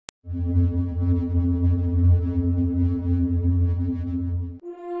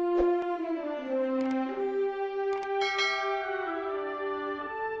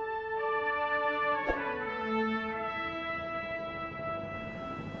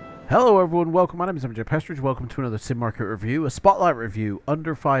Hello everyone, welcome. My name is MJ Pestridge. Welcome to another sim market review, a spotlight review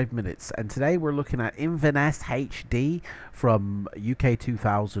under 5 minutes. And today we're looking at InvernessHD from UK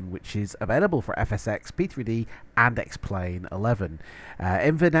 2000, which is available for FSX, P3D and X-Plane 11.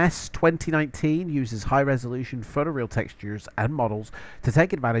 Inverness 2019 uses high-resolution photoreal textures and models to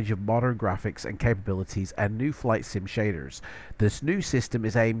take advantage of modern graphics and capabilities and new flight sim shaders. This new system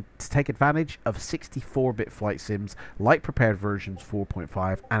is aimed to take advantage of 64-bit flight sims like prepared versions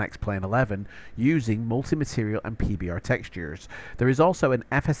 4.5 and X-Plane 11 using multi-material and PBR textures. There is also an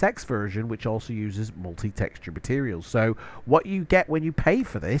FSX version which also uses multi-texture materials. So what you get when you pay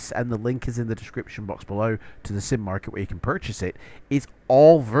for this, and the link is in the description box below to the sim market where you can purchase it, is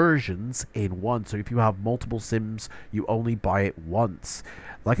all versions in one. So if you have multiple sims, you only buy it once.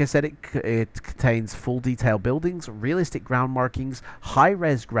 Like I said, it contains full detail buildings, realistic ground markings,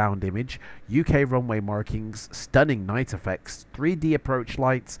 high-res ground image, UK runway markings, stunning night effects, 3D approach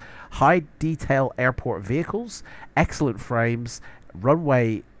lights, high detail airport vehicles, excellent frames,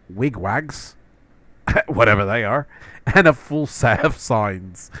 runway wigwags, whatever they are, and a full set of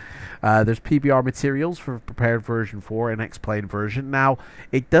signs. There's PBR materials for prepared version 4 and X-Plane version. Now,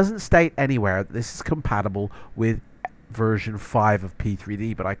 it doesn't state anywhere that this is compatible with version 5 of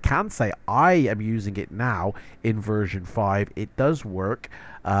P3D, but I can say I am using it now in version 5. It does work.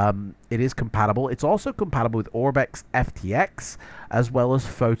 It is compatible. It's also compatible with Orbex FTX as well as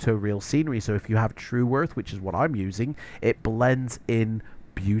photoreal scenery. So if you have TrueWorth, which is what I'm using, it blends in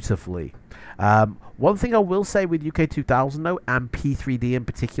beautifully. One thing I will say with UK 2000 though, and P3D in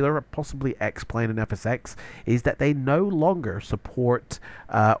particular, possibly X-Plane and FSX, is that they no longer support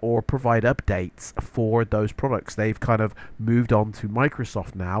or provide updates for those products. They've kind of moved on to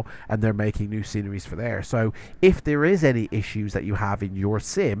Microsoft now, and they're making new sceneries for there. So if there is any issues that you have in your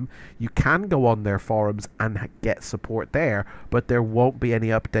sim, you can go on their forums and get support there, but there won't be any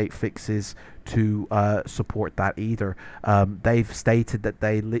update fixes to support that either. They've stated that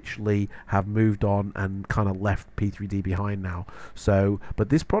they literally have moved on and kind of left P3D behind now. So, but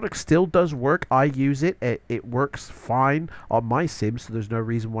this product still does work. I use it. It works fine on my sim, so there's no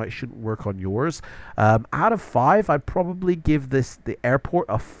reason why it shouldn't work on yours. Out of 5, I'd probably give this, the airport,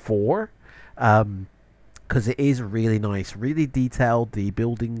 a 4. Because it is really nice, really detailed. The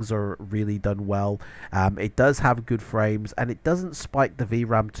buildings are really done well. It does have good frames, and it doesn't spike the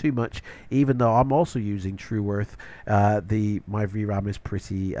VRAM too much, even though I'm also using TrueWorth. My VRAM is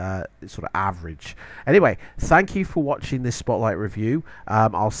pretty sort of average. Anyway, thank you for watching this spotlight review.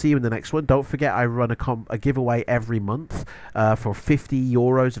 I'll see you in the next one. Don't forget, I run a giveaway every month for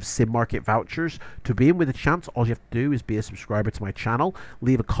 €50 of sim market vouchers. To be in with a chance, all you have to do is be a subscriber to my channel,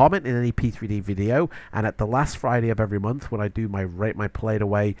 leave a comment in any P3D video, and at the last Friday of every month, when I do my rate my played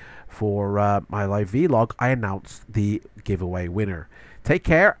away for my live vlog, I announce the giveaway winner. Take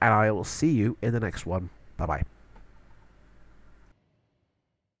care, and I will see you in the next one. Bye bye.